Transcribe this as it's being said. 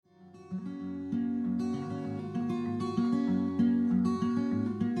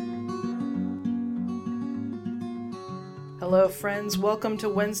Hello, friends. Welcome to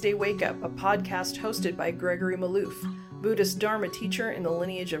Wednesday Wake Up, a podcast hosted by Gregory Maloof, Buddhist Dharma teacher in the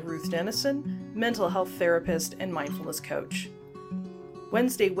lineage of Ruth Denison, mental health therapist, and mindfulness coach.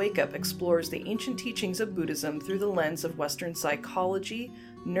 Wednesday Wake Up explores the ancient teachings of Buddhism through the lens of Western psychology,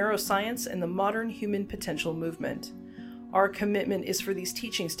 neuroscience, and the modern human potential movement. Our commitment is for these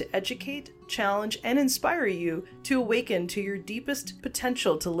teachings to educate, challenge, and inspire you to awaken to your deepest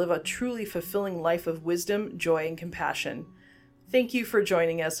potential to live a truly fulfilling life of wisdom, joy, and compassion. Thank you for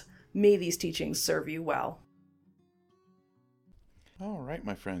joining us. May these teachings serve you well. All right,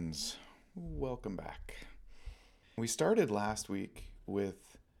 my friends, welcome back. We started last week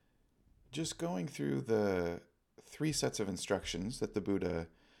with just going through the 3 sets of instructions that the Buddha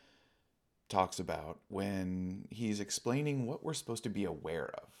talks about when he's explaining what we're supposed to be aware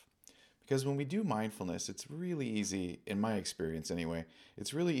of. Because when we do mindfulness, it's really easy, in my experience anyway,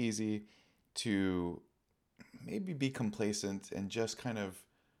 it's really easy to maybe be complacent and just kind of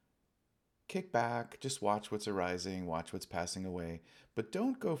kick back, just watch what's arising, watch what's passing away, but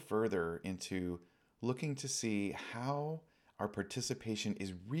don't go further into looking to see how our participation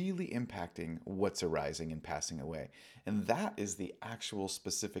is really impacting what's arising and passing away. And that is the actual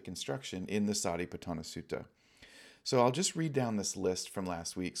specific instruction in the Satipatthana Sutta. So I'll just read down this list from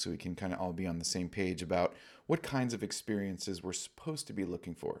last week so we can kind of all be on the same page about what kinds of experiences we're supposed to be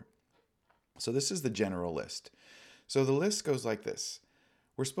looking for. So this is the general list. So the list goes like this.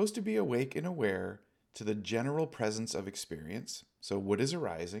 We're supposed to be awake and aware to the general presence of experience, so what is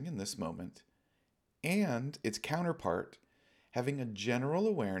arising in this moment, and its counterpart, having a general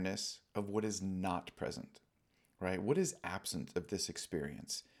awareness of what is not present, right? What is absent of this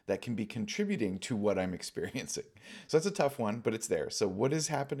experience that can be contributing to what I'm experiencing? So that's a tough one, but it's there. So what is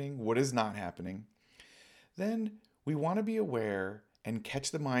happening? What is not happening? Then we want to be aware and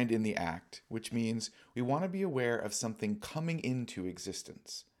catch the mind in the act, which means we want to be aware of something coming into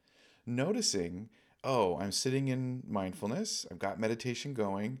existence. Noticing, oh, I'm sitting in mindfulness, I've got meditation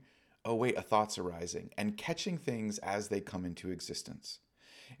going, oh wait, a thought's arising, and catching things as they come into existence.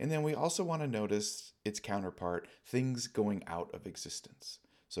 And then we also want to notice its counterpart, things going out of existence.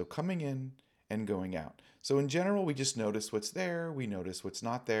 So coming in and going out. So in general, we just notice what's there, we notice what's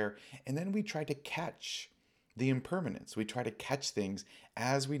not there, and then we try to catch the impermanence. We try to catch things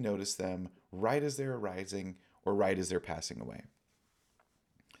as we notice them, right as they're arising or right as they're passing away.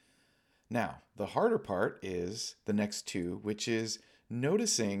 Now, the harder part is the next 2, which is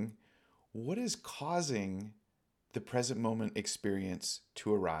noticing what is causing the present moment experience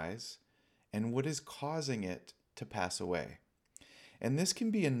to arise and what is causing it to pass away. And this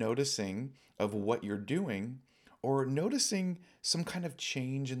can be a noticing of what you're doing or noticing some kind of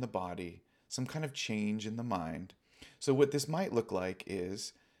change in the body, some kind of change in the mind. So what this might look like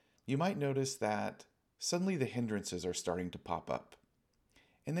is you might notice that suddenly the hindrances are starting to pop up.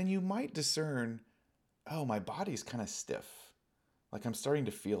 And then you might discern, oh, my body's kind of stiff. Like I'm starting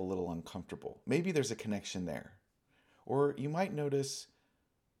to feel a little uncomfortable. Maybe there's a connection there. Or you might notice,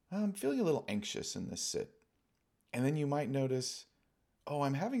 I'm feeling a little anxious in this sit. And then you might notice, oh,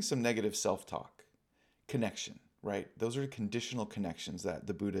 I'm having some negative self-talk. Connection, right? Those are conditional connections that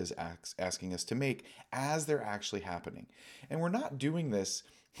the Buddha is asking us to make as they're actually happening. And we're not doing this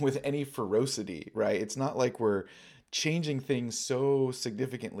with any ferocity, right? It's not like we're changing things so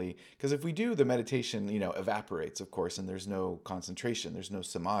significantly, because if we do, the meditation, evaporates, of course, and there's no concentration, there's no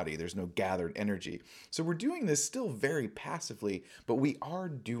samadhi, there's no gathered energy. So we're doing this still very passively, but we are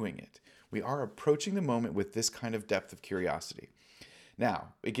doing it. We are approaching the moment with this kind of depth of curiosity. Now,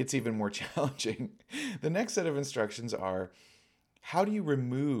 it gets even more challenging. The next set of instructions are, how do you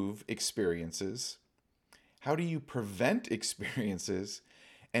remove experiences? How do you prevent experiences?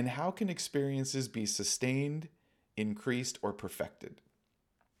 And how can experiences be sustained, increased, or perfected?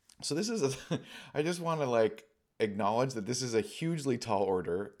 So this is I just want to acknowledge that this is a hugely tall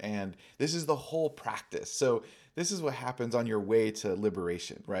order, and this is the whole practice. So this is what happens on your way to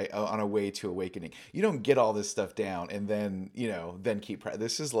liberation, right? On a way to awakening. You don't get all this stuff down and then keep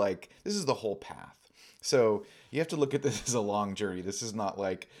this is the whole path. So you have to look at this as a long journey. This is not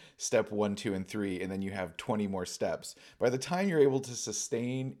like step 1, 2, and 3, and then you have 20 more steps. By the time you're able to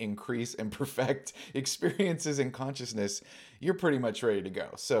sustain, increase, and perfect experiences in consciousness, you're pretty much ready to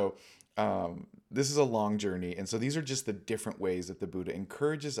go. So this is a long journey. And so these are just the different ways that the Buddha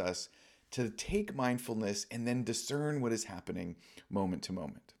encourages us to take mindfulness and then discern what is happening moment to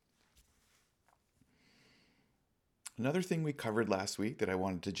moment. Another thing we covered last week that I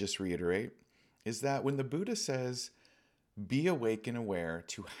wanted to just reiterate is that when the Buddha says, be awake and aware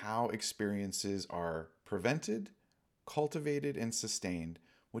to how experiences are prevented, cultivated, and sustained,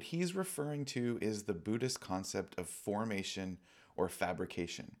 What he's referring to is the Buddhist concept of formation or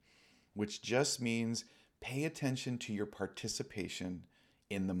fabrication, which just means pay attention to your participation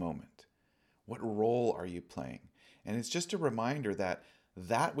in the moment. What role are you playing? And it's just a reminder that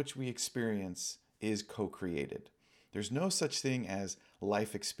that which we experience is co-created. There's no such thing as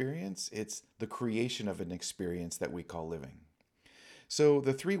life experience. It's the creation of an experience that we call living. So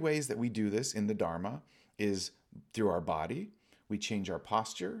the three ways that we do this in the Dharma is through our body. We change our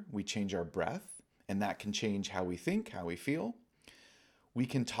posture, we change our breath, and that can change how we think, how we feel. We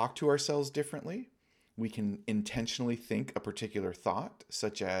can talk to ourselves differently. We can intentionally think a particular thought,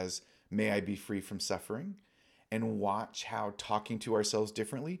 such as, may I be free from suffering, and watch how talking to ourselves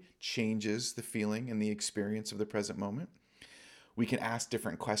differently changes the feeling and the experience of the present moment. We can ask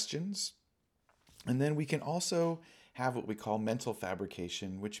different questions. And then we can also have what we call mental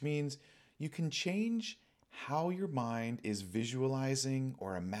fabrication, which means you can change how your mind is visualizing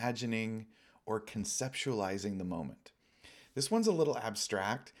or imagining or conceptualizing the moment. This one's a little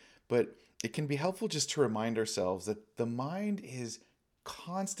abstract, but it can be helpful just to remind ourselves that the mind is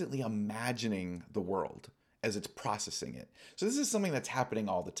constantly imagining the world as it's processing it. So this is something that's happening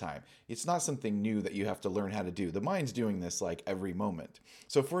all the time. It's not something new that you have to learn how to do. The mind's doing this like every moment.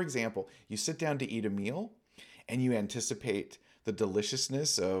 So for example, you sit down to eat a meal and you anticipate the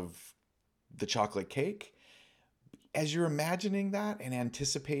deliciousness of the chocolate cake. As you're imagining that and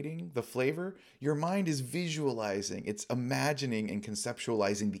anticipating the flavor, your mind is visualizing, it's imagining and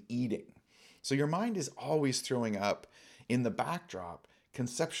conceptualizing the eating. So your mind is always throwing up in the backdrop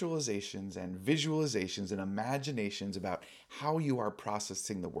conceptualizations and visualizations and imaginations about how you are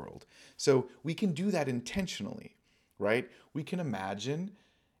processing the world. So we can do that intentionally, right? We can imagine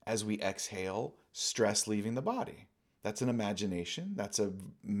as we exhale, stress leaving the body. That's an imagination, that's a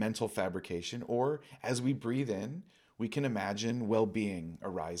mental fabrication. Or as we breathe in, we can imagine well-being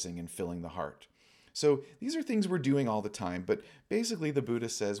arising and filling the heart. So these are things we're doing all the time, but basically the Buddha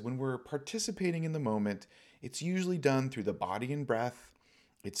says when we're participating in the moment, it's usually done through the body and breath.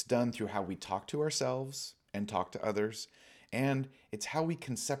 It's done through how we talk to ourselves and talk to others. And it's how we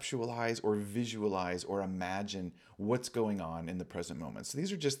conceptualize or visualize or imagine what's going on in the present moment. So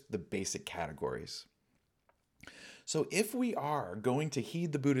these are just the basic categories. So if we are going to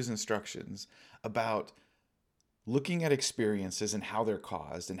heed the Buddha's instructions about looking at experiences and how they're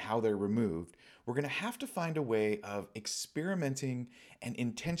caused and how they're removed, we're going to have to find a way of experimenting and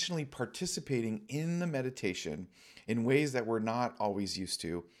intentionally participating in the meditation in ways that we're not always used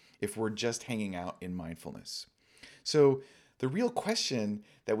to if we're just hanging out in mindfulness. So the real question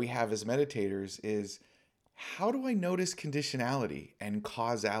that we have as meditators is, how do I notice conditionality and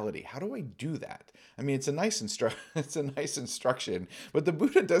causality? How do I do that? I mean, it's a nice instruction, but the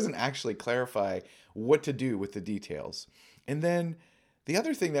Buddha doesn't actually clarify what to do with the details. And then the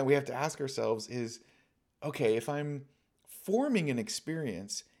other thing that we have to ask ourselves is, okay, if I'm forming an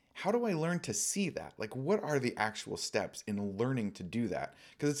experience, how do I learn to see that? Like, what are the actual steps in learning to do that?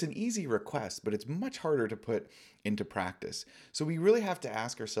 Because it's an easy request, but it's much harder to put into practice. So we really have to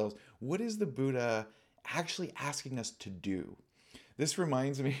ask ourselves, what is the Buddha actually asking us to do? This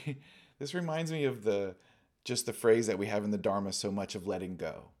reminds me of the phrase that we have in the Dharma so much of letting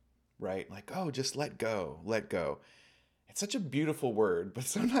go, right? Like, oh, just let go, let go. It's such a beautiful word, but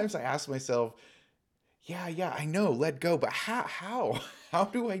sometimes I ask myself, yeah, I know, let go, but how? How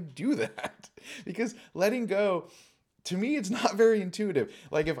do I do that? Because letting go, to me, it's not very intuitive.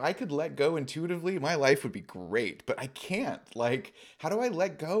 Like, if I could let go intuitively, my life would be great, but I can't. Like, how do I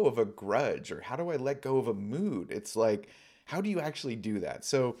let go of a grudge, or how do I let go of a mood? It's like, how do you actually do that?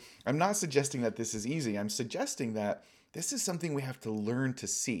 So I'm not suggesting that this is easy. I'm suggesting that this is something we have to learn to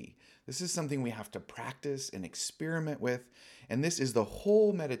see. This is something we have to practice and experiment with. And this is the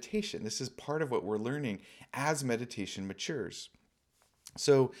whole meditation. This is part of what we're learning as meditation matures.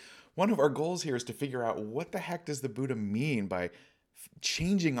 So one of our goals here is to figure out, what the heck does the Buddha mean by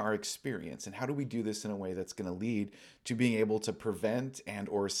changing our experience, and how do we do this in a way that's going to lead to being able to prevent and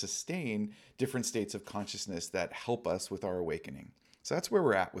or sustain different states of consciousness that help us with our awakening. So that's where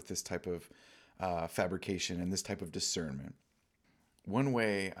we're at with this type of fabrication and this type of discernment. One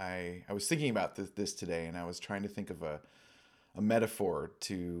way I was thinking about this today, and I was trying to think of a metaphor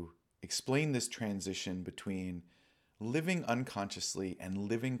to explain this transition between living unconsciously and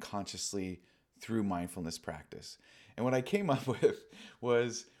living consciously through mindfulness practice. And what I came up with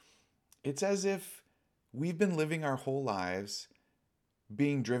was, it's as if we've been living our whole lives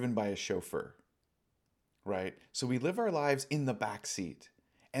being driven by a chauffeur, right? So we live our lives in the back seat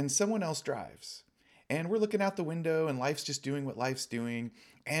and someone else drives. And we're looking out the window and life's just doing what life's doing.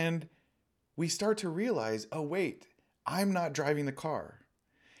 And we start to realize, oh, wait, I'm not driving the car.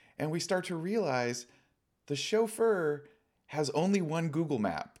 And we start to realize the chauffeur has only one Google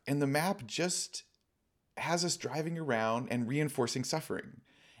map, and the map just has us driving around and reinforcing suffering.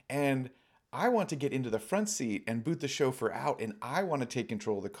 And I want to get into the front seat and boot the chauffeur out, and I want to take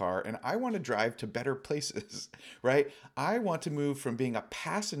control of the car, and I want to drive to better places, right? I want to move from being a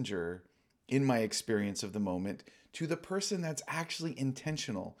passenger in my experience of the moment to the person that's actually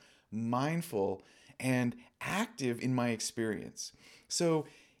intentional, mindful, and active in my experience. So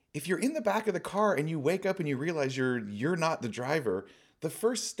if you're in the back of the car and you wake up and you realize you're not the driver, the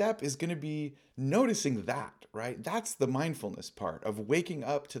first step is going to be noticing that, right? That's the mindfulness part of waking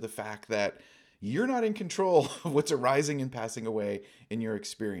up to the fact that you're not in control of what's arising and passing away in your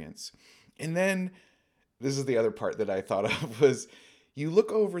experience. And then this is the other part that I thought of was you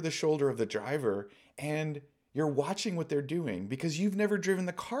look over the shoulder of the driver and you're watching what they're doing because you've never driven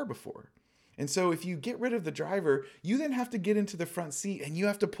the car before. And so if you get rid of the driver, you then have to get into the front seat and you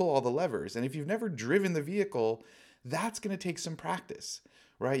have to pull all the levers. And if you've never driven the vehicle, that's going to take some practice,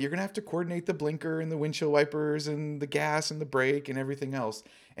 right? You're going to have to coordinate the blinker and the windshield wipers and the gas and the brake and everything else.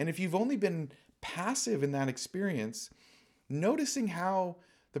 And if you've only been passive in that experience, noticing how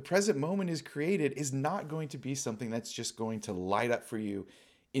the present moment is created is not going to be something that's just going to light up for you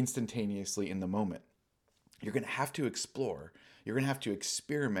instantaneously in the moment. You're going to have to explore. You're going to have to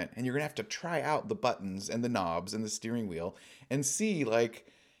experiment, and you're going to have to try out the buttons and the knobs and the steering wheel and see, like,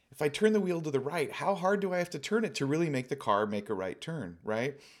 if I turn the wheel to the right, how hard do I have to turn it to really make the car make a right turn,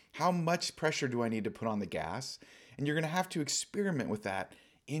 right? How much pressure do I need to put on the gas? And you're going to have to experiment with that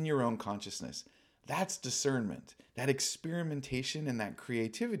in your own consciousness. That's discernment. That experimentation and that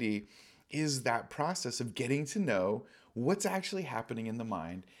creativity is that process of getting to know what's actually happening in the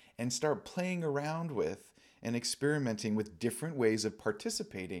mind and start playing around with and experimenting with different ways of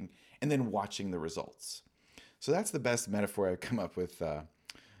participating and then watching the results. So that's the best metaphor I've come up with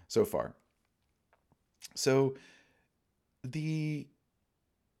so far. So the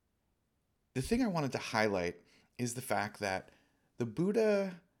thing I wanted to highlight is the fact that the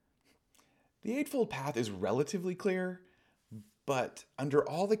Buddha, the Eightfold Path is relatively clear, but under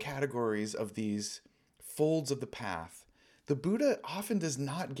all the categories of these folds of the path, the Buddha often does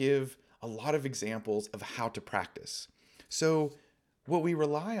not give a lot of examples of how to practice. So what we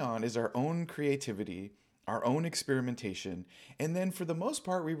rely on is our own creativity, our own experimentation, and then for the most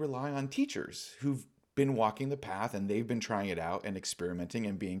part, we rely on teachers who've been walking the path and they've been trying it out and experimenting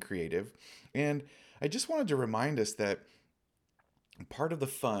and being creative. And I just wanted to remind us that part of the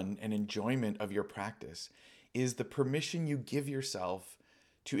fun and enjoyment of your practice is the permission you give yourself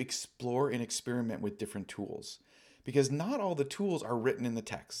to explore and experiment with different tools. Because not all the tools are written in the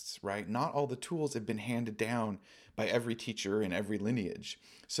texts, right? Not all the tools have been handed down by every teacher in every lineage.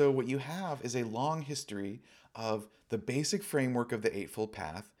 So what you have is a long history of the basic framework of the Eightfold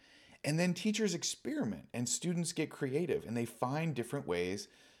Path, and then teachers experiment and students get creative and they find different ways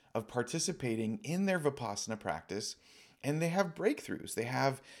of participating in their Vipassana practice, and they have breakthroughs. They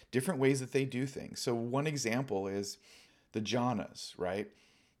have different ways that they do things. So one example is the jhanas, right?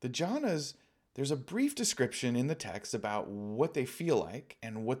 The jhanas, there's a brief description in the text about what they feel like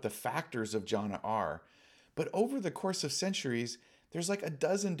and what the factors of jhana are. But over the course of centuries, there's like a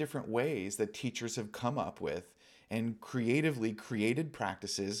dozen different ways that teachers have come up with and creatively created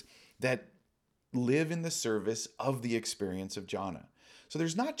practices that live in the service of the experience of jhana. So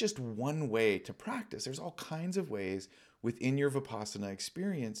there's not just one way to practice. There's all kinds of ways within your Vipassana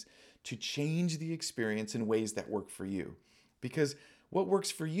experience to change the experience in ways that work for you. Because what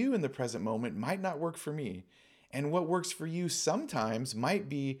works for you in the present moment might not work for me. And what works for you sometimes might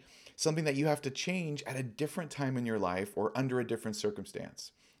be something that you have to change at a different time in your life or under a different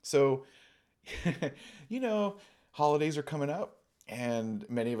circumstance. So, holidays are coming up and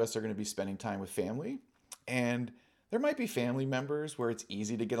many of us are going to be spending time with family. And there might be family members where it's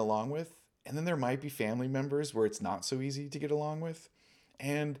easy to get along with. And then there might be family members where it's not so easy to get along with.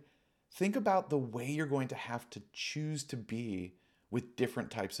 And think about the way you're going to have to choose to be with different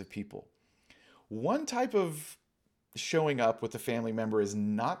types of people. One type of showing up with a family member is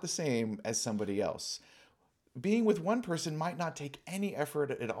not the same as somebody else. Being with one person might not take any effort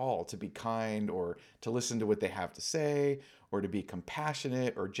at all to be kind or to listen to what they have to say or to be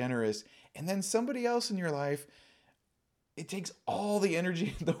compassionate or generous. And then somebody else in your life, it takes all the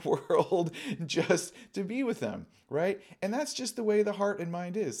energy in the world just to be with them, right? And that's just the way the heart and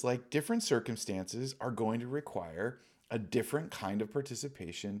mind is. Like, different circumstances are going to require a different kind of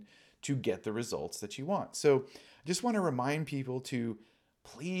participation to get the results that you want. So I just want to remind people to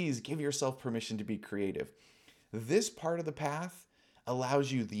please give yourself permission to be creative. This part of the path,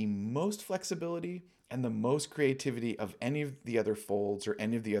 allows you the most flexibility and the most creativity of any of the other folds or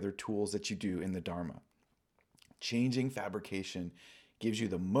any of the other tools that you do in the Dharma. Changing fabrication gives you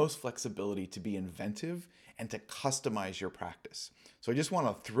the most flexibility to be inventive and to customize your practice. So I just want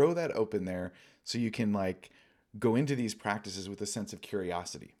to throw that open there so you can go into these practices with a sense of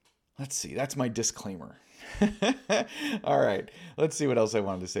curiosity. Let's see, that's my disclaimer. All right, let's see what else I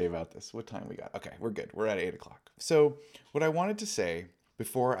wanted to say about this. What time we got? Okay, we're good. We're at 8 o'clock. So what I wanted to say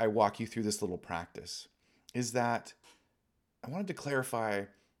before I walk you through this little practice is that I wanted to clarify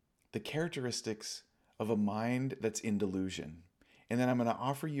the characteristics of a mind that's in delusion. And then I'm going to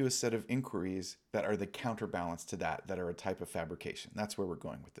offer you a set of inquiries that are the counterbalance to that are a type of fabrication. That's where we're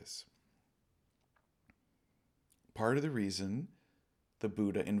going with this. Part of the reason the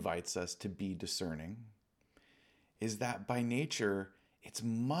Buddha invites us to be discerning is that by nature, it's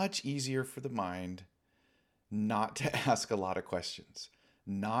much easier for the mind not to ask a lot of questions,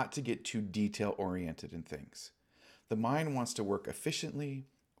 not to get too detail-oriented in things. The mind wants to work efficiently,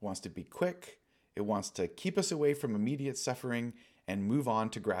 wants to be quick, it wants to keep us away from immediate suffering and move on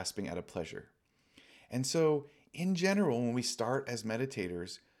to grasping at a pleasure. And so, in general, when we start as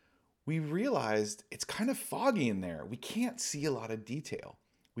meditators, we realized it's kind of foggy in there. We can't see a lot of detail.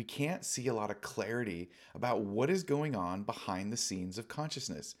 We can't see a lot of clarity about what is going on behind the scenes of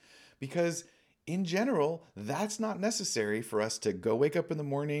consciousness. Because in general, that's not necessary for us to go wake up in the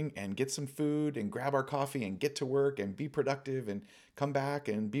morning and get some food and grab our coffee and get to work and be productive and come back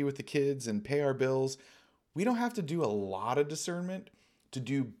and be with the kids and pay our bills. We don't have to do a lot of discernment to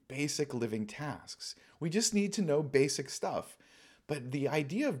do basic living tasks. We just need to know basic stuff. But the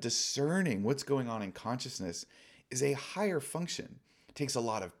idea of discerning what's going on in consciousness is a higher function. It takes a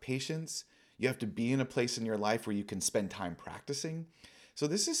lot of patience. You have to be in a place in your life where you can spend time practicing. So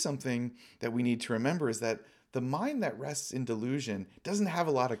this is something that we need to remember, is that the mind that rests in delusion doesn't have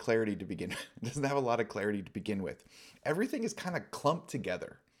a lot of clarity to begin with. Everything is kind of clumped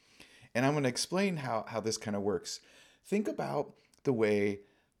together. And I'm going to explain how this kind of works. Think about the way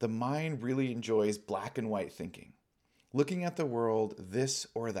the mind really enjoys black and white thinking. Looking at the world this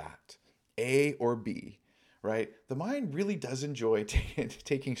or that, A or B, right? The mind really does enjoy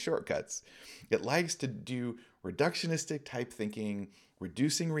taking shortcuts. It likes to do reductionistic type thinking,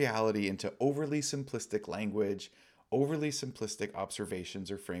 reducing reality into overly simplistic language, overly simplistic observations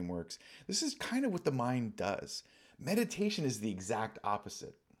or frameworks. This is kind of what the mind does. Meditation is the exact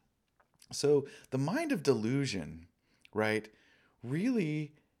opposite. So the mind of delusion, right,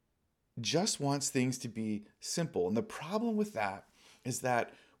 really just wants things to be simple. And the problem with that is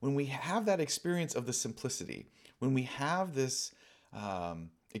that when we have that experience of the simplicity, when we have this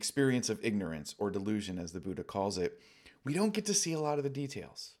experience of ignorance or delusion, as the Buddha calls it, we don't get to see a lot of the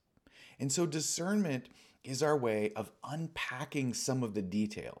details. And so discernment is our way of unpacking some of the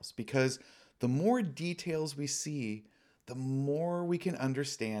details, because the more details we see, the more we can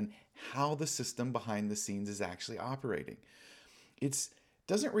understand how the system behind the scenes is actually operating. It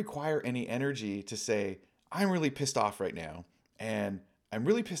doesn't require any energy to say, I'm really pissed off right now, and I'm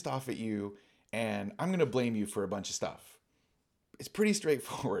really pissed off at you, and I'm going to blame you for a bunch of stuff. It's pretty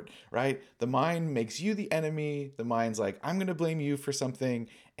straightforward, right? The mind makes you the enemy. The mind's like, I'm going to blame you for something,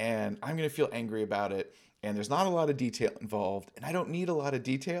 and I'm going to feel angry about it. And there's not a lot of detail involved, and I don't need a lot of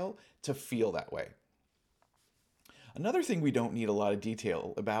detail to feel that way. Another thing we don't need a lot of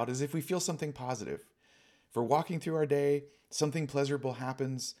detail about is if we feel something positive. If we're walking through our day, something pleasurable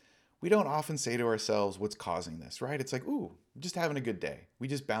happens, we don't often say to ourselves, what's causing this, right? It's like, ooh, I'm just having a good day. We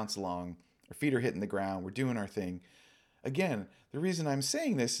just bounce along. Our feet are hitting the ground. We're doing our thing. Again, the reason I'm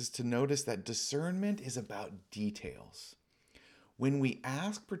saying this is to notice that discernment is about details. When we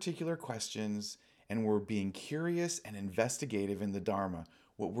ask particular questions and we're being curious and investigative in the Dharma,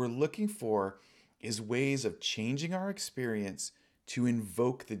 what we're looking for is ways of changing our experience to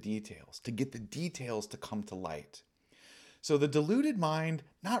invoke the details, to get the details to come to light. So the deluded mind,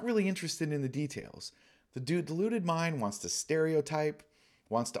 not really interested in the details. The deluded mind wants to stereotype,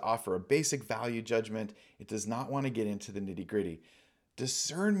 wants to offer a basic value judgment. It does not want to get into the nitty-gritty.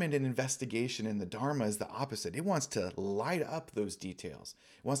 Discernment and investigation in the Dharma is the opposite. It wants to light up those details.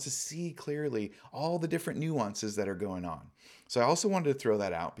 It wants to see clearly all the different nuances that are going on. So I also wanted to throw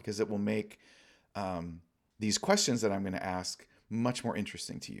that out because it will make these questions that I'm going to ask much more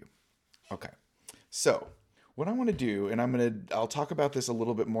interesting to you. Okay, so what I want to do, and I'll talk about this a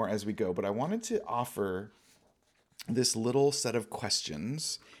little bit more as we go, but I wanted to offer this little set of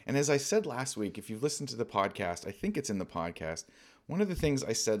questions. And as I said last week, if you've listened to the podcast, I think it's in the podcast, one of the things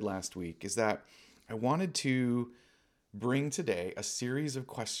I said last week is that I wanted to bring today a series of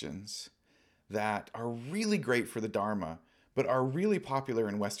questions that are really great for the Dharma, but are really popular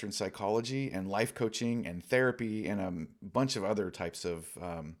in Western psychology and life coaching and therapy and a bunch of other types of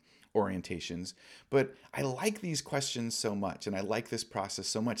orientations. But I like these questions so much, and I like this process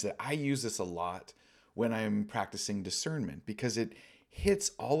so much that I use this a lot when I'm practicing discernment, because it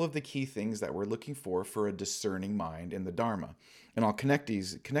hits all of the key things that we're looking for a discerning mind in the Dharma. And I'll connect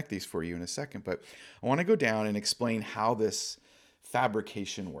these for you in a second, but I want to go down and explain how this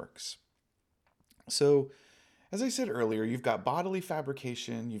fabrication works. So, as I said earlier, you've got bodily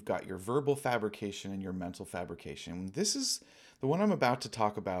fabrication, you've got your verbal fabrication, and your mental fabrication. This is the one I'm about to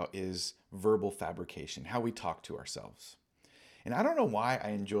talk about is verbal fabrication, how we talk to ourselves. And I don't know why I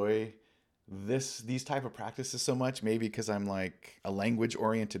enjoy these type of practices so much, maybe because I'm like a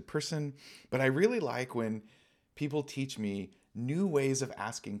language-oriented person, but I really like when people teach me new ways of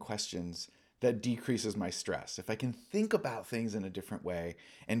asking questions that decreases my stress. If I can think about things in a different way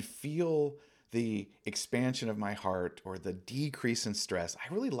and feel the expansion of my heart or the decrease in stress,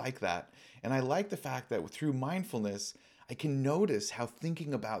 I really like that. And I like the fact that through mindfulness, I can notice how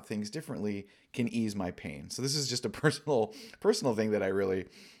thinking about things differently can ease my pain. So this is just a personal thing that I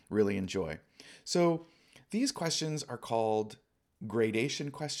really enjoy. So these questions are called gradation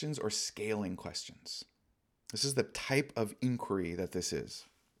questions or scaling questions. This is the type of inquiry that this is.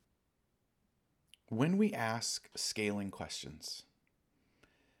 When we ask scaling questions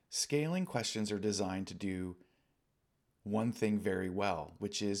are designed to do one thing very well,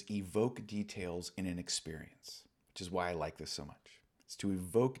 which is evoke details in an experience, which is why I like this so much. It's to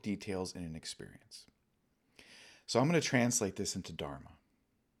evoke details in an experience. So I'm going to translate this into Dharma.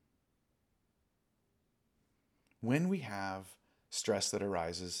 When we have stress that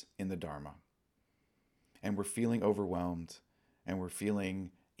arises in the Dharma, and we're feeling overwhelmed, and we're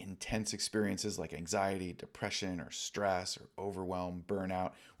feeling intense experiences like anxiety, depression, or stress, or overwhelm,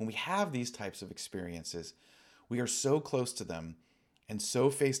 burnout, when we have these types of experiences, we are so close to them and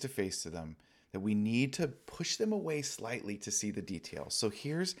so face-to-face to them that we need to push them away slightly to see the details. So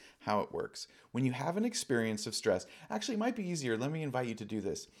here's how it works. When you have an experience of stress, actually it might be easier. Let me invite you to do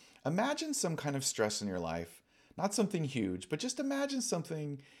this. Imagine some kind of stress in your life, not something huge, but just imagine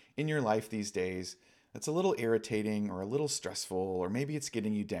something in your life these days that's a little irritating or a little stressful, or maybe it's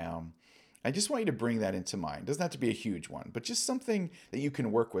getting you down. I just want you to bring that into mind. It doesn't have to be a huge one, but just something that you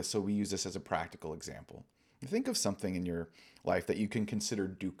can work with. So we use this as a practical example. Think of something in your life that you can consider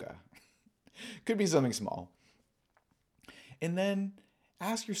dukkha. Could be something small. And then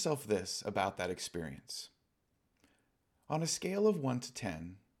ask yourself this about that experience. On a scale of 1 to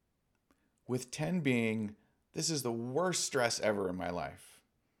 10, with 10 being, this is the worst stress ever in my life,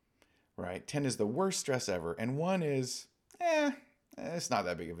 right? 10 is the worst stress ever, and 1 is, it's not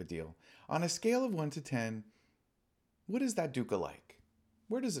that big of a deal. On a scale of 1 to 10, what is that dukkha like?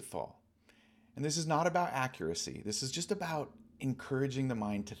 Where does it fall? And this is not about accuracy. This is just about encouraging the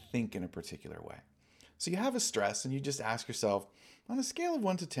mind to think in a particular way. So you have a stress and you just ask yourself, on a scale of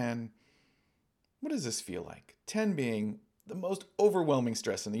 1 to 10, what does this feel like? 10 being the most overwhelming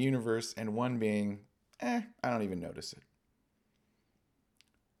stress in the universe, and 1 being, I don't even notice it.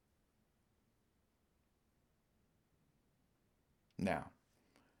 Now,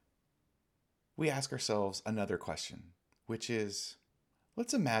 we ask ourselves another question, which is,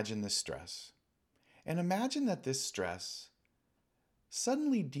 let's imagine this stress. And imagine that this stress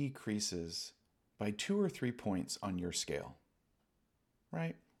suddenly decreases by 2 or 3 points on your scale,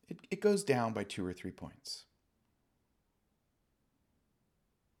 right? It goes down by 2 or 3 points.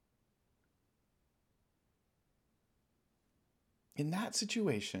 In that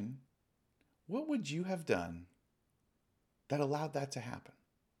situation, what would you have done that allowed that to happen?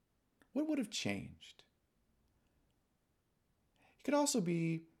 What would have changed? It could also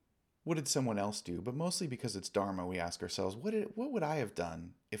be, what did someone else do? But mostly because it's Dharma, we ask ourselves, what would I have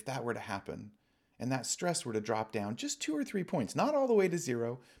done if that were to happen and that stress were to drop down just 2 or 3 points, not all the way to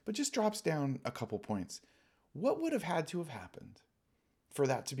 0, but just drops down a couple points? What would have had to have happened for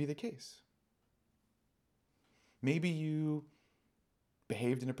that to be the case? Maybe you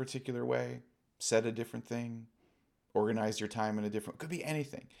behaved in a particular way, said a different thing, organized your time in a different, could be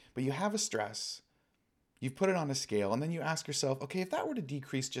anything. But you have a stress, you've put it on a scale, and then you ask yourself, okay, if that were to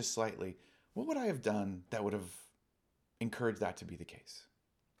decrease just slightly, what would I have done that would have encouraged that to be the case?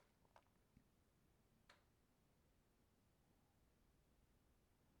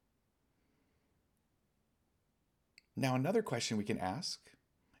 Now, another question we can ask,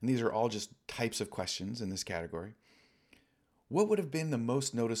 and these are all just types of questions in this category, what would have been the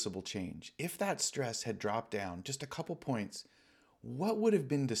most noticeable change? If that stress had dropped down just a couple points, what would have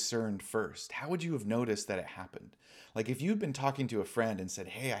been discerned first? How would you have noticed that it happened? Like if you'd been talking to a friend and said,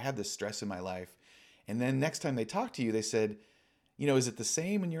 hey, I had this stress in my life, And then next time they talk to you, they said, is it the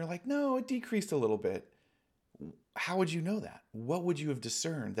same? And you're like, no, it decreased a little bit. How would you know that? What would you have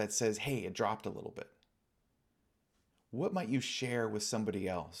discerned that says, hey, it dropped a little bit? What might you share with somebody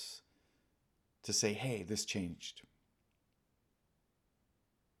else to say, hey, this changed?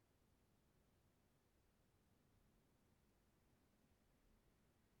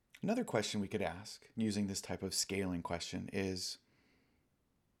 Another question we could ask using this type of scaling question is,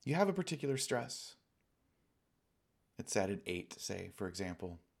 you have a particular stress. It's set at 8, say, for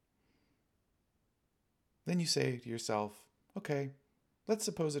example. Then you say to yourself, okay, let's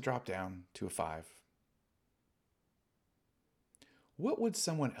suppose it dropped down to a 5. What would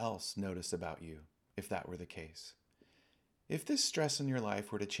someone else notice about you if that were the case? If this stress in your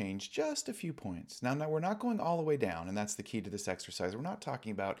life were to change just a few points, now we're not going all the way down, and that's the key to this exercise. We're not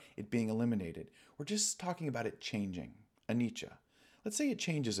talking about it being eliminated. We're just talking about it changing, anicca. Let's say it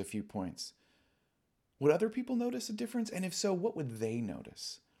changes a few points. Would other people notice a difference? And if so, what would they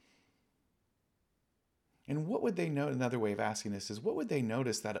notice? And what would they know? Another way of asking this is, what would they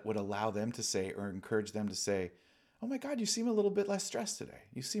notice that it would allow them to say or encourage them to say, oh my God, you seem a little bit less stressed today.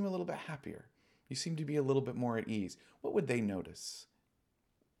 You seem a little bit happier. You seem to be a little bit more at ease. What would they notice?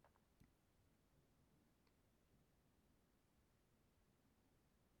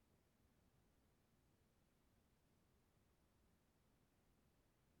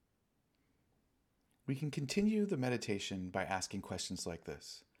 We can continue the meditation by asking questions like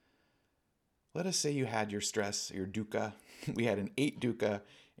this. Let us say you had your stress, your dukkha. We had an 8 dukkha,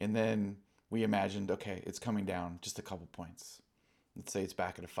 and then we imagined, okay, it's coming down just a couple points. Let's say it's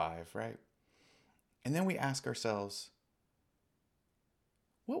back at a 5, right? And then we ask ourselves,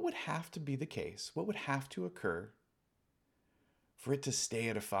 what would have to be the case? What would have to occur for it to stay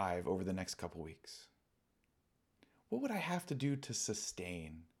at a 5 over the next couple weeks? What would I have to do to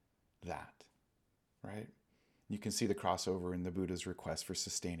sustain that, right? You can see the crossover in the Buddha's request for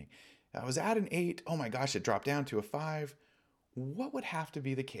sustaining. I was at an 8. Oh my gosh, it dropped down to a 5. What would have to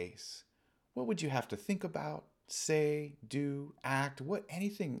be the case? What would you have to think about, say, do, act,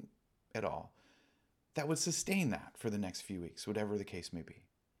 anything at all that would sustain that for the next few weeks, whatever the case may be?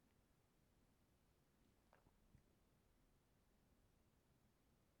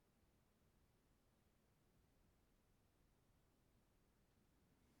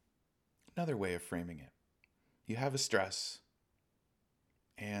 Another way of framing it. You have a stress,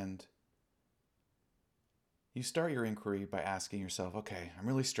 and you start your inquiry by asking yourself, okay, I'm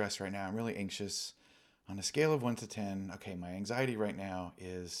really stressed right now. I'm really anxious. On a scale of 1 to 10, okay, my anxiety right now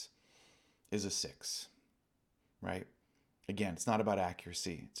is a 6, right? Again, it's not about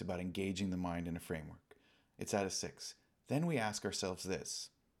accuracy. It's about engaging the mind in a framework. It's at a 6. Then we ask ourselves this.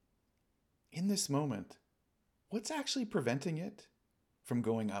 In this moment, what's actually preventing it from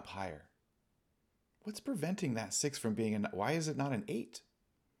going up higher? What's preventing that 6 from being why is it not an 8?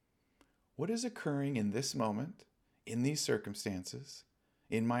 What is occurring in this moment, in these circumstances,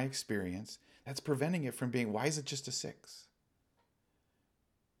 in my experience, that's preventing it from being, why is it just a 6?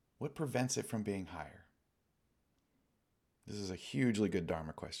 What prevents it from being higher? This is a hugely good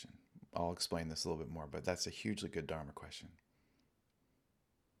Dharma question. I'll explain this a little bit more, but that's a hugely good Dharma question.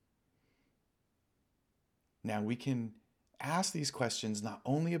 Now we can ask these questions not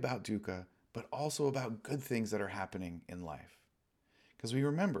only about dukkha, but also about good things that are happening in life. Because we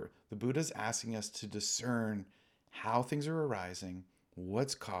remember, the Buddha's asking us to discern how things are arising,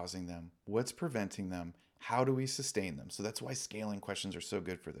 what's causing them, what's preventing them, how do we sustain them. So that's why scaling questions are so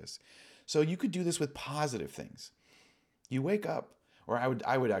good for this. So you could do this with positive things. You wake up, or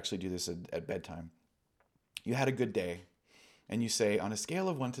I would actually do this at bedtime. You had a good day, and you say, on a scale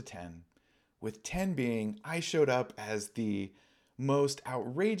of 1 to 10, with 10 being, I showed up as the most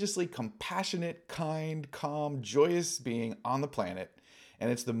outrageously compassionate, kind, calm, joyous being on the planet. And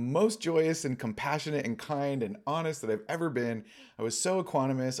it's the most joyous and compassionate and kind and honest that I've ever been. I was so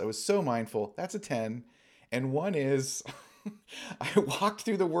equanimous. I was so mindful. That's a 10. And 1 is, I walked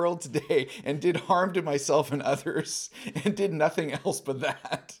through the world today and did harm to myself and others and did nothing else but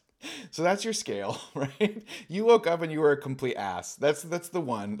that. So that's your scale, right? You woke up and you were a complete ass. That's the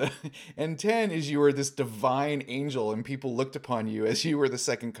 1. And 10 is you were this divine angel and people looked upon you as you were the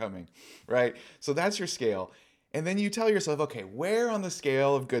second coming, right? So that's your scale. And then you tell yourself, okay, where on the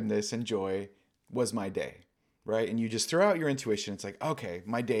scale of goodness and joy was my day, right? And you just throw out your intuition. It's like, okay,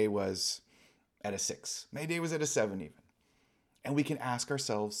 my day was at a 6. My day was at a 7 even. And we can ask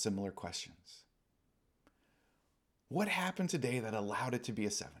ourselves similar questions. What happened today that allowed it to be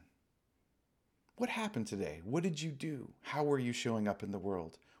a 7? What happened today? What did you do? How were you showing up in the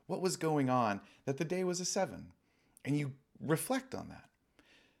world? What was going on that the day was a 7? And you reflect on that.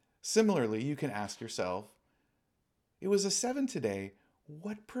 Similarly, you can ask yourself, it was a 7 today.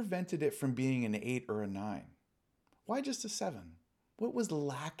 What prevented it from being an 8 or a 9? Why just a 7? What was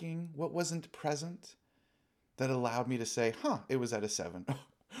lacking? What wasn't present that allowed me to say, it was at a 7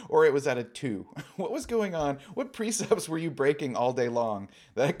 or it was at a 2? What was going on? What precepts were you breaking all day long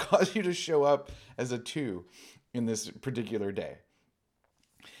that caused you to show up as a 2 in this particular day?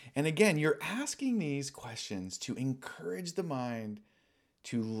 And again, you're asking these questions to encourage the mind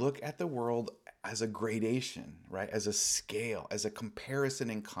to look at the world as a gradation, right? As a scale, as a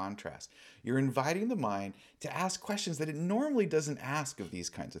comparison and contrast. You're inviting the mind to ask questions that it normally doesn't ask of these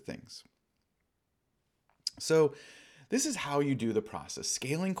kinds of things. So this is how you do the process.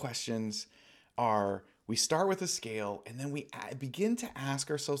 Scaling questions are, we start with a scale and then we begin to ask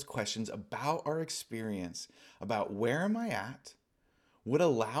ourselves questions about our experience, about where am I at? What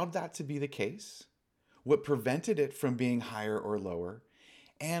allowed that to be the case? What prevented it from being higher or lower?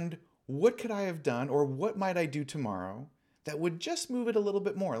 And what could I have done, or what might I do tomorrow that would just move it a little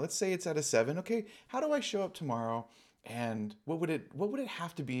bit more? Let's say it's at a 7. Okay, how do I show up tomorrow? And what would it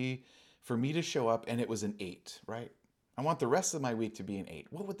have to be for me to show up and it was an 8, right? I want the rest of my week to be an 8.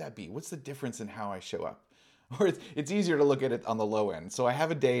 What would that be? What's the difference in how I show up? Or it's easier to look at it on the low end. So I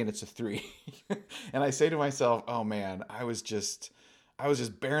have a day and it's a 3. And I say to myself, oh man, I was just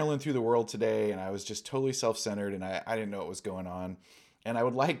barreling through the world today and I was just totally self-centered and I didn't know what was going on. And I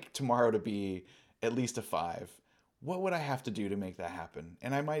would like tomorrow to be at least a 5. What would I have to do to make that happen?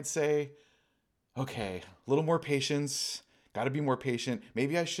 And I might say, okay, a little more patience. Got to be more patient.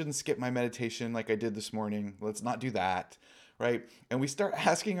 Maybe I shouldn't skip my meditation like I did this morning. Let's not do that, right? And we start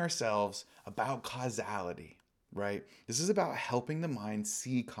asking ourselves about causality, right? This is about helping the mind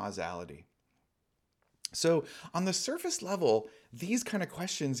see causality. So on the surface level, these kind of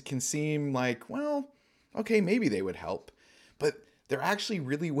questions can seem like, well, okay, maybe they would help. But they're actually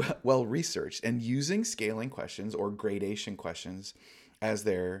really well researched, and using scaling questions or gradation questions, as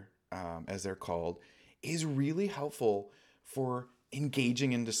they're called, is really helpful for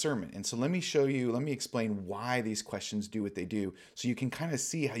engaging in discernment. And so let me explain why these questions do what they do, so you can kind of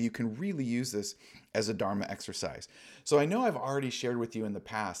see how you can really use this as a Dharma exercise. So I know I've already shared with you in the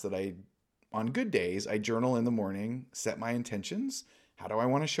past that on good days, I journal in the morning, set my intentions. How do I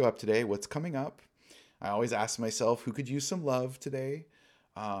want to show up today? What's coming up? I always ask myself, who could use some love today?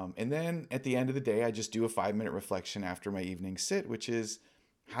 And then at the end of the day, I just do a 5-minute reflection after my evening sit, which is,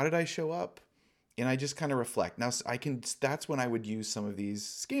 how did I show up? And I just kind of reflect. Now, that's when I would use some of these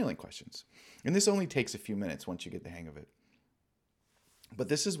scaling questions. And this only takes a few minutes once you get the hang of it. But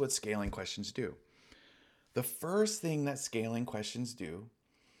this is what scaling questions do. The first thing that scaling questions do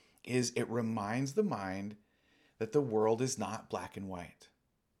is it reminds the mind that the world is not black and white.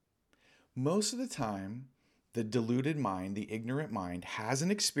 Most of the time, the deluded mind, the ignorant mind, has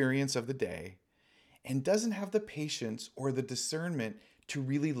an experience of the day and doesn't have the patience or the discernment to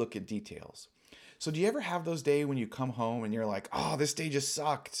really look at details. So do you ever have those days when you come home and you're like, oh, this day just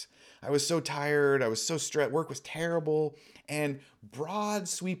sucked. I was so tired. I was so stressed. Work was terrible. And broad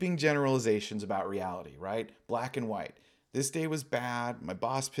sweeping generalizations about reality, right? Black and white. This day was bad. My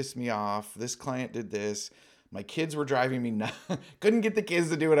boss pissed me off. This client did this. My kids were driving me nuts. Couldn't get the kids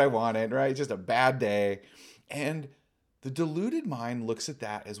to do what I wanted, right? Just a bad day. And the deluded mind looks at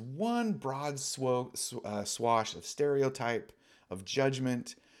that as one broad swash of stereotype, of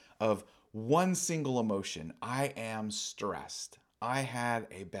judgment, of one single emotion. I am stressed. I had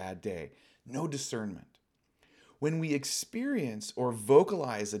a bad day. No discernment. When we experience or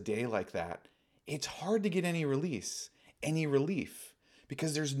vocalize a day like that, it's hard to get any relief,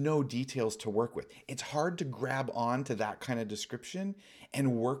 because there's no details to work with. It's hard to grab on to that kind of description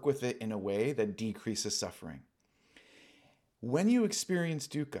and work with it in a way that decreases suffering. When you experience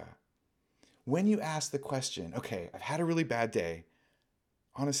dukkha, when you ask the question, okay, I've had a really bad day,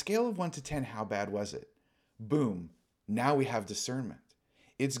 on a scale of 1 to 10, how bad was it? Boom, now we have discernment.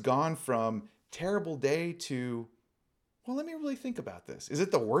 It's gone from terrible day to, well, let me really think about this. Is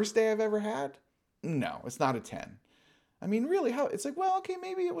it the worst day I've ever had? No, it's not a 10. I mean, really, it's like, well, okay,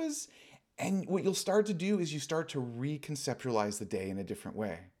 maybe it was. And what you'll start to do is you start to reconceptualize the day in a different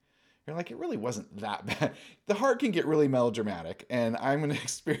way. You're like, it really wasn't that bad. The heart can get really melodramatic. And I'm going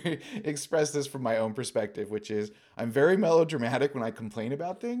to express this from my own perspective, which is I'm very melodramatic when I complain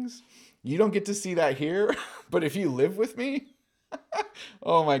about things. You don't get to see that here, but if you live with me,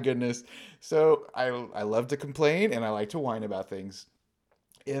 oh my goodness. So I love to complain and I like to whine about things.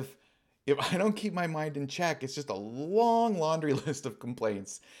 If I don't keep my mind in check, it's just a long laundry list of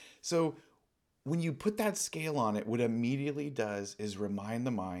complaints. So when you put that scale on it, what it immediately does is remind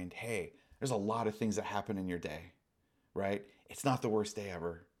the mind, hey, there's a lot of things that happen in your day, right? It's not the worst day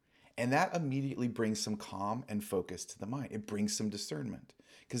ever. And that immediately brings some calm and focus to the mind. It brings some discernment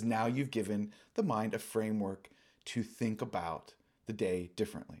because now you've given the mind a framework to think about the day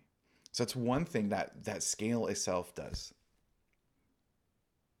differently. So that's one thing that scale itself does.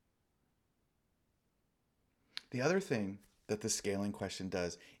 The other thing that the scaling question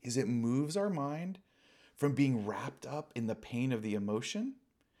does is it moves our mind from being wrapped up in the pain of the emotion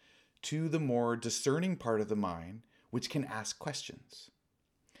to the more discerning part of the mind, which can ask questions.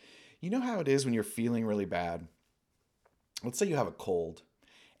 You know how it is when you're feeling really bad? Let's say you have a cold,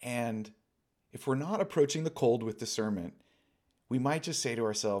 and if we're not approaching the cold with discernment, we might just say to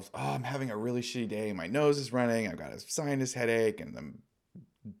ourselves, oh, I'm having a really shitty day. My nose is running. I've got a sinus headache and I'm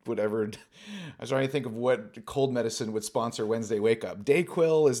whatever. I was trying to think of what cold medicine would sponsor Wednesday Wake Up.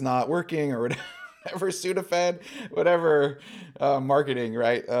 Dayquil is not working or whatever, Sudafed, whatever marketing,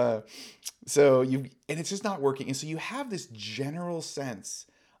 right? And it's just not working. And so you have this general sense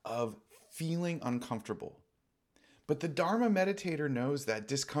of feeling uncomfortable. But the Dharma meditator knows that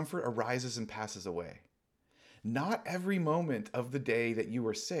discomfort arises and passes away. Not every moment of the day that you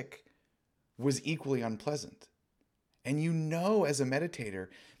were sick was equally unpleasant. And you know as a meditator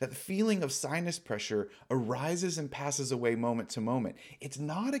that the feeling of sinus pressure arises and passes away moment to moment. It's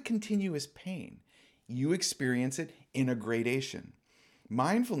not a continuous pain. You experience it in a gradation.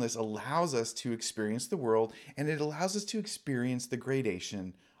 Mindfulness allows us to experience the world, and it allows us to experience the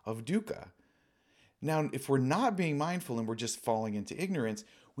gradation of dukkha. Now, if we're not being mindful and we're just falling into ignorance,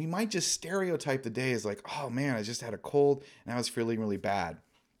 we might just stereotype the day as like, oh man, I just had a cold and I was feeling really bad.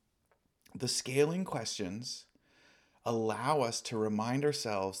 The scaling questions allow us to remind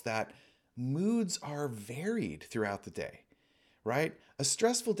ourselves that moods are varied throughout the day, right? A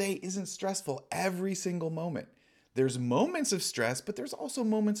stressful day isn't stressful every single moment. There's moments of stress, but there's also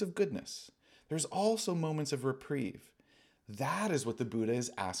moments of goodness. There's also moments of reprieve. That is what the Buddha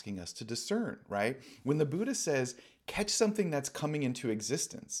is asking us to discern, right? When the Buddha says, catch something that's coming into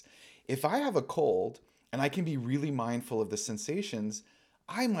existence. If I have a cold and I can be really mindful of the sensations,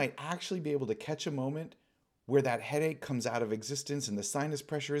 I might actually be able to catch a moment where that headache comes out of existence and the sinus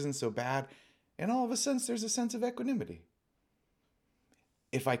pressure isn't so bad, and all of a sudden there's a sense of equanimity.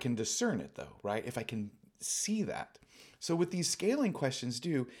 If I can discern it though, right? If I can see that. So what these scaling questions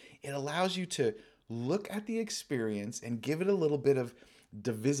do, it allows you to look at the experience and give it a little bit of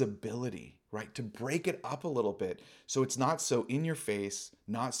divisibility, right? To break it up a little bit so it's not so in your face,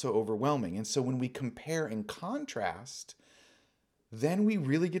 not so overwhelming. And so when we compare and contrast, then we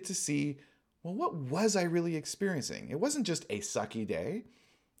really get to see, well, what was I really experiencing? It wasn't just a sucky day.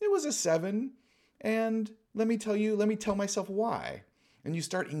 It was a 7. And let me tell myself why. And you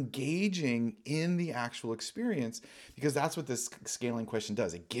start engaging in the actual experience because that's what this scaling question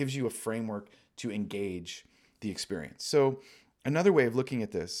does. It gives you a framework to engage the experience. So another way of looking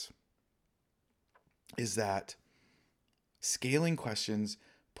at this is that scaling questions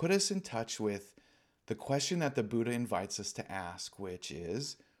put us in touch with the question that the Buddha invites us to ask, which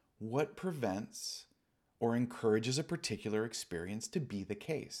is, what prevents or encourages a particular experience to be the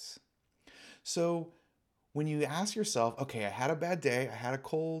case? So when you ask yourself, okay, I had a bad day, I had a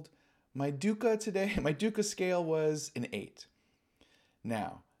cold, my dukkha today, my dukkha scale was an 8.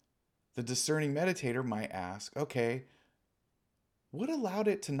 Now, the discerning meditator might ask, okay, what allowed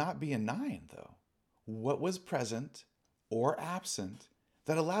it to not be a 9 though? What was present or absent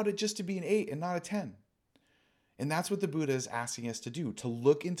that allowed it just to be an 8 and not a 10? And that's what the Buddha is asking us to do, to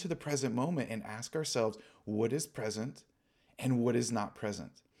look into the present moment and ask ourselves what is present and what is not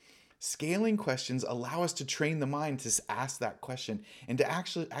present. Scaling questions allow us to train the mind to ask that question and to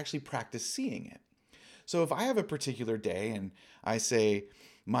actually practice seeing it. So if I have a particular day and I say,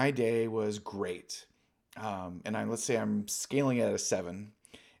 my day was great, and let's say I'm scaling it at a 7, and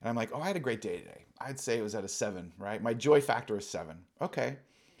I'm like, oh, I had a great day today. I'd say it was at a 7, right? My joy factor is 7. Okay.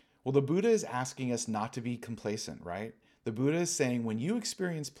 Well, the Buddha is asking us not to be complacent, right? The Buddha is saying when you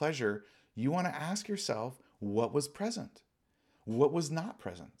experience pleasure, you want to ask yourself what was present, what was not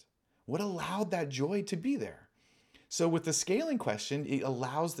present, what allowed that joy to be there. So with the scaling question, it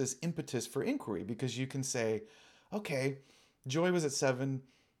allows this impetus for inquiry because you can say, okay, joy was at 7.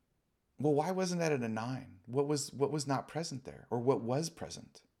 Well, why wasn't that at a 9? What was not present there, or what was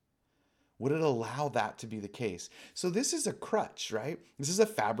present? Would it allow that to be the case? So this is a crutch, right? This is a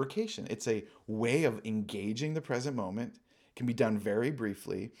fabrication. It's a way of engaging the present moment. It can be done very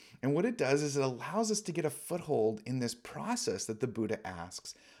briefly. And what it does is it allows us to get a foothold in this process that the Buddha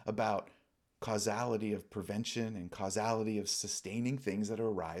asks about causality of prevention and causality of sustaining things that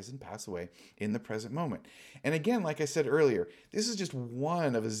arise and pass away in the present moment. And again, like I said earlier, this is just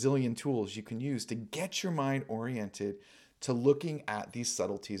one of a zillion tools you can use to get your mind oriented to looking at these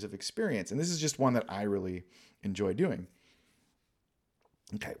subtleties of experience. And this is just one that I really enjoy doing.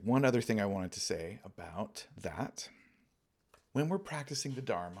 Okay, one other thing I wanted to say about that. When we're practicing the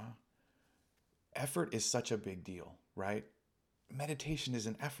Dharma, effort is such a big deal, right? Meditation is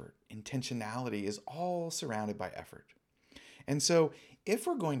an effort. Intentionality is all surrounded by effort. And so if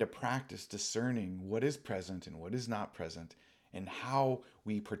we're going to practice discerning what is present and what is not present and how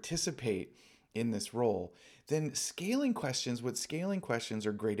we participate in this role, then scaling questions, what scaling questions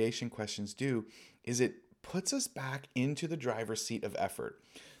or gradation questions do is it puts us back into the driver's seat of effort.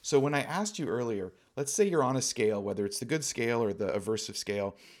 So when I asked you earlier, let's say you're on a scale, whether it's the good scale or the aversive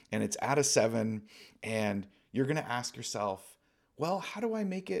scale, and it's at a 7, and you're going to ask yourself, well, how do I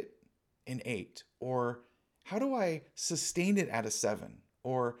make it an 8? Or how do I sustain it at a 7?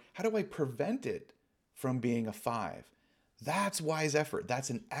 Or how do I prevent it from being a 5? That's wise effort. That's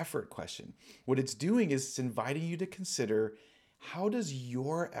an effort question. What it's doing is it's inviting you to consider, how does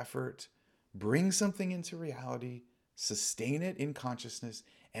your effort bring something into reality, sustain it in consciousness,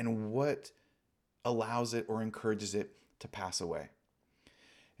 and what allows it or encourages it to pass away?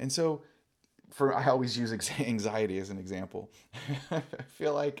 And so I always use anxiety as an example. I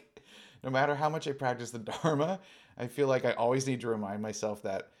feel like no matter how much I practice the Dharma, I feel like I always need to remind myself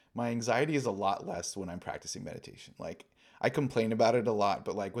that my anxiety is a lot less when I'm practicing meditation. Like, I complain about it a lot,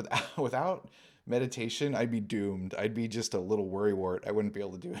 but like without meditation, I'd be doomed. I'd be just a little worrywart. I wouldn't be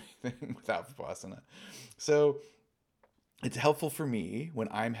able to do anything without Vipassana. So it's helpful for me when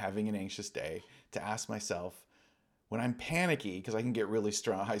I'm having an anxious day to ask myself, when I'm panicky, because I can get really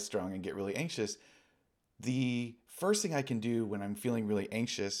high-strung and get really anxious, the first thing I can do when I'm feeling really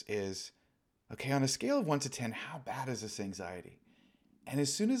anxious is, okay, on a scale of 1 to 10, how bad is this anxiety? And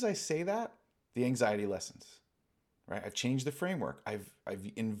as soon as I say that, the anxiety lessens. Right? I've changed the framework. I've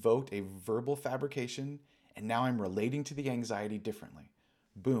invoked a verbal fabrication, and now I'm relating to the anxiety differently.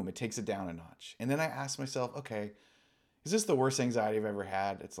 Boom, it takes it down a notch. And then I ask myself, okay, is this the worst anxiety I've ever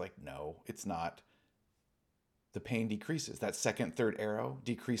had? It's like, no, it's not. The pain decreases. That second, third arrow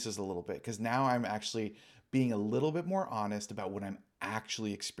decreases a little bit because now I'm actually being a little bit more honest about what I'm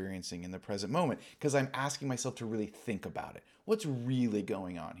actually experiencing in the present moment because I'm asking myself to really think about it. What's really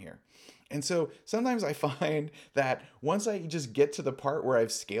going on here? And so sometimes I find that once I just get to the part where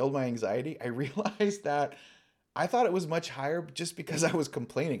I've scaled my anxiety, I realize that I thought it was much higher just because I was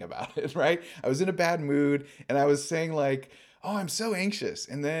complaining about it, right? I was in a bad mood and I was saying like, oh, I'm so anxious.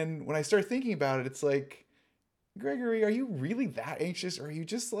 And then when I start thinking about it, it's like, Gregory, are you really that anxious? Or are you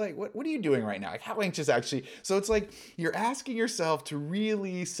just like, what are you doing right now? Like, how anxious actually? So it's like you're asking yourself to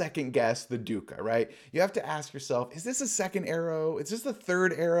really second guess the dukkha, right? You have to ask yourself, is this a second arrow? Is this the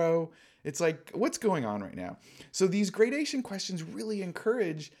third arrow? It's like, what's going on right now? So these gradation questions really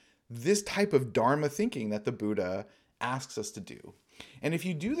encourage this type of Dharma thinking that the Buddha asks us to do. And if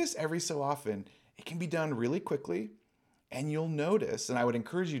you do this every so often, it can be done really quickly. And you'll notice, and I would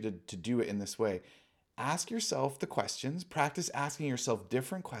encourage you to do it in this way, ask yourself the questions, practice asking yourself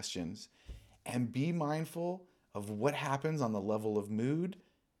different questions, and be mindful of what happens on the level of mood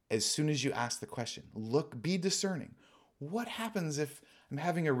as soon as you ask the question. Be discerning. What happens if I'm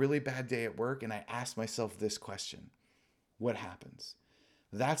having a really bad day at work and I ask myself this question? What happens?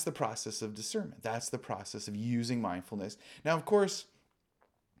 That's the process of discernment. That's the process of using mindfulness. Now, of course,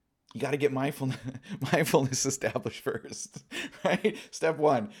 you got to get mindfulness established first, right? Step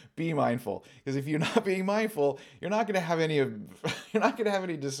 1, be mindful. Because if you're not being mindful, you're not going to have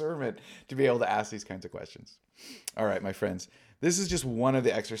any discernment to be able to ask these kinds of questions. All right, my friends, this is just one of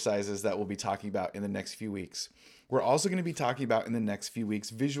the exercises that we'll be talking about in the next few weeks. We're also going to be talking about in the next few weeks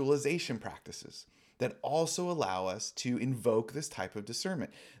visualization practices that also allow us to invoke this type of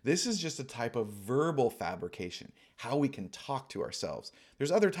discernment. This is just a type of verbal fabrication, how we can talk to ourselves.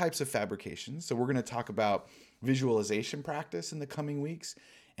 There's other types of fabrications. So we're going to talk about visualization practice in the coming weeks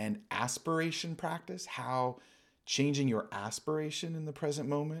and aspiration practice, how changing your aspiration in the present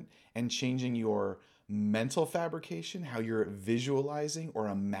moment and changing your mental fabrication, how you're visualizing or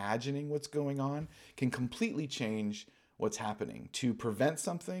imagining what's going on, can completely change what's happening to prevent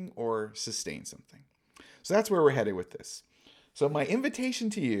something or sustain something. So that's where we're headed with this. So my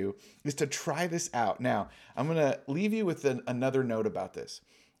invitation to you is to try this out. Now, I'm going to leave you with another note about this.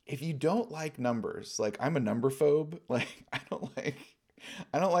 If you don't like numbers, like I'm a number phobe, like I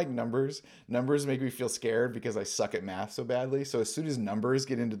don't like numbers. Numbers make me feel scared because I suck at math so badly. So as soon as numbers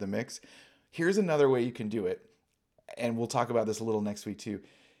get into the mix, here's another way you can do it. And we'll talk about this a little next week too.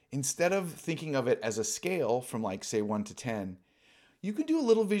 Instead of thinking of it as a scale from like say 1 to 10, you can do a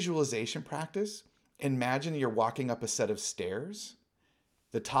little visualization practice. Imagine you're walking up a set of stairs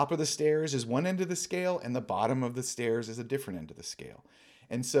The top of the stairs is one end of the scale, and the bottom of the stairs is a different end of the scale.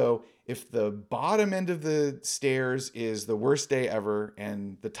 And so if the bottom end of the stairs is the worst day ever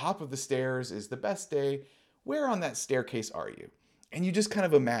and the top of the stairs is the best day, where on that staircase are you? And you just kind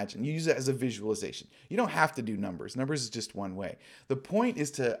of imagine, you use it as a visualization. You don't have to do numbers. Numbers is just one way. The point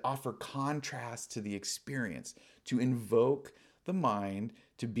is to offer contrast to the experience, to invoke the mind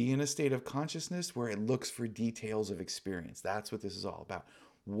to be in a state of consciousness where it looks for details of experience. That's what this is all about.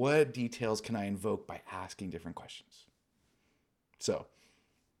 What details can I invoke by asking different questions? So,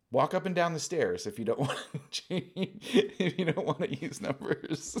 walk up and down the stairs if you don't want to change, if you don't want to use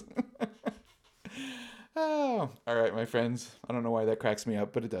numbers. Oh, all right, my friends. I don't know why that cracks me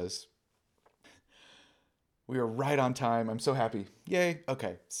up, but it does. We are right on time. I'm so happy. Yay.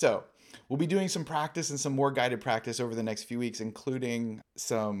 Okay, so we'll be doing some practice and some more guided practice over the next few weeks, including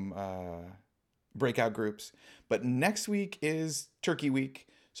some breakout groups. But next week is Turkey Week,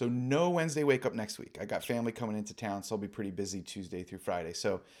 so no Wednesday Wake Up next week. I got family coming into town, so I'll be pretty busy Tuesday through Friday.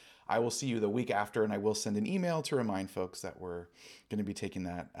 So I will see you the week after, and I will send an email to remind folks that we're going to be taking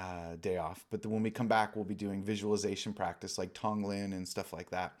that day off. But when we come back, we'll be doing visualization practice like Tonglen and stuff like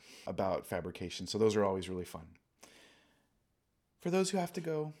that about fabrication. So those are always really fun. For those who have to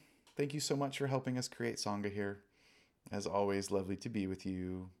go, thank you so much for helping us create Sangha here. As always, lovely to be with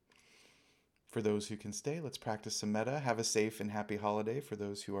you. For those who can stay, let's practice some metta. Have a safe and happy holiday for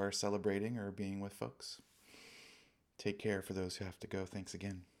those who are celebrating or being with folks. Take care for those who have to go. Thanks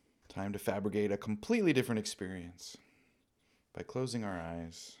again. Time to fabricate a completely different experience by closing our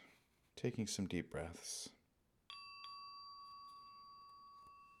eyes, taking some deep breaths,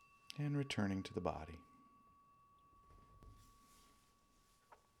 and returning to the body.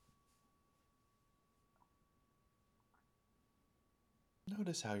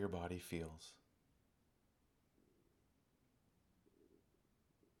 Notice how your body feels.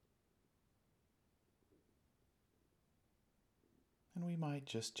 And we might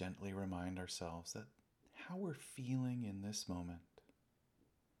just gently remind ourselves that how we're feeling in this moment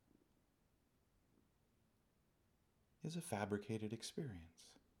is a fabricated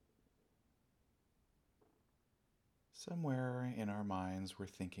experience. Somewhere in our minds we're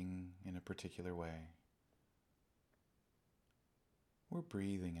thinking in a particular way. We're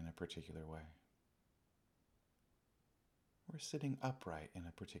breathing in a particular way. We're sitting upright in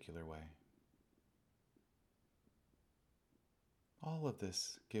a particular way. All of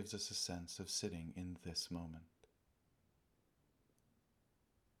this gives us a sense of sitting in this moment.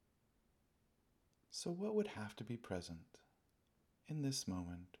 So what would have to be present in this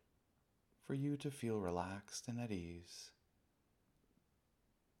moment for you to feel relaxed and at ease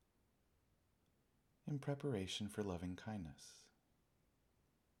in preparation for loving kindness?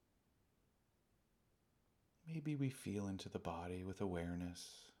 Maybe we feel into the body with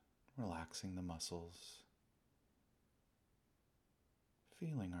awareness, relaxing the muscles,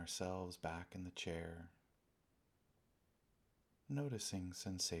 feeling ourselves back in the chair, noticing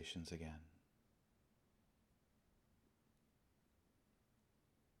sensations again.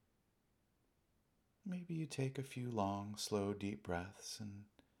 Maybe you take a few long, slow, deep breaths and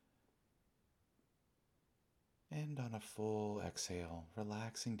end on a full exhale,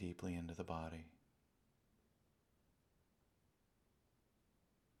 relaxing deeply into the body.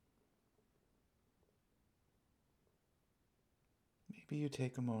 Maybe you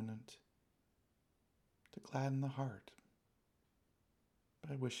take a moment to gladden the heart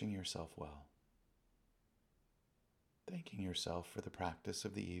by wishing yourself well, thanking yourself for the practice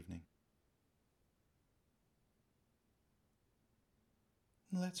of the evening.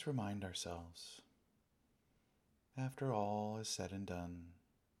 And let's remind ourselves, after all is said and done,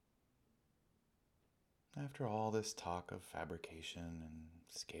 after all this talk of fabrication and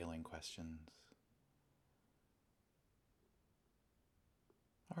scaling questions,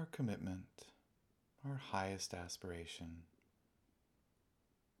 our commitment, our highest aspiration,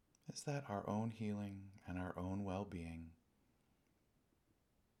 is that our own healing and our own well-being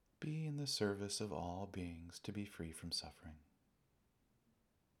be in the service of all beings to be free from suffering.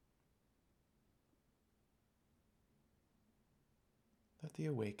 That the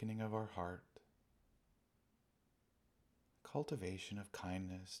awakening of our heart, cultivation of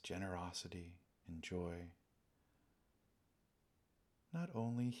kindness, generosity, and joy not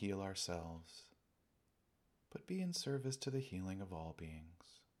only heal ourselves, but be in service to the healing of all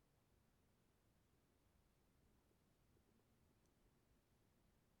beings.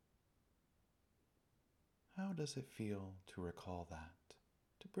 How does it feel to recall that,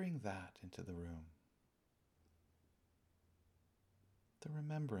 to bring that into the room? The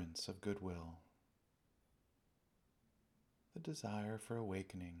remembrance of goodwill, the desire for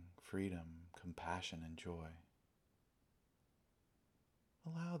awakening, freedom, compassion, and joy.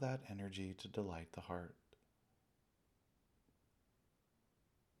 Allow that energy to delight the heart.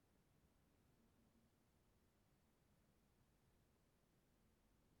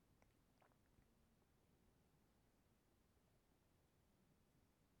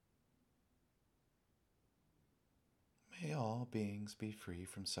 May all beings be free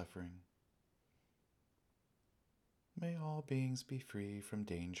from suffering. May all beings be free from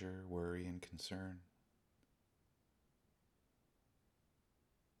danger, worry, and concern.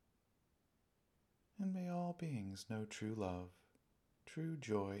 And may all beings know true love, true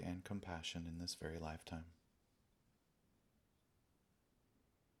joy, and compassion in this very lifetime.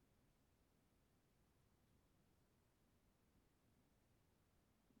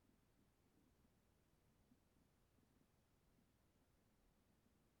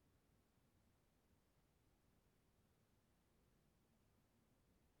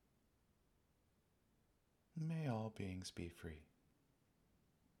 May all beings be free.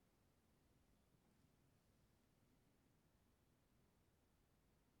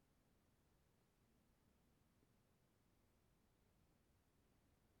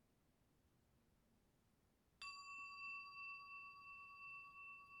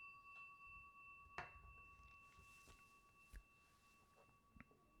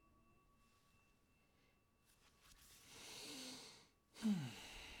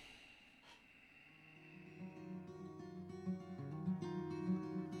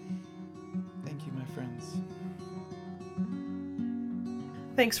 Thank you, my friends.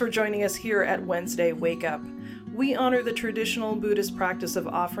 Thanks for joining us here at Wednesday Wake Up. We honor the traditional Buddhist practice of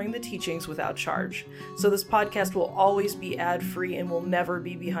offering the teachings without charge, so this podcast will always be ad-free and will never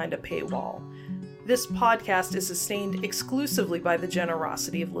be behind a paywall. This podcast is sustained exclusively by the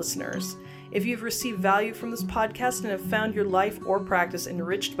generosity of listeners. If you've received value from this podcast and have found your life or practice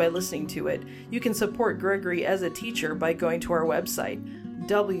enriched by listening to it, you can support Gregory as a teacher by going to our website,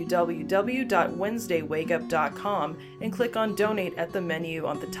 www.wednesdaywakeup.com, and click on Donate at the menu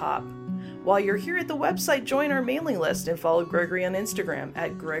on the top. While you're here at the website, join our mailing list and follow Gregory on Instagram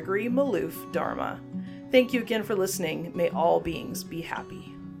at Gregory Maloof Dharma. Thank you again for listening. May all beings be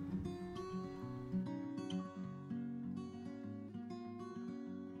happy.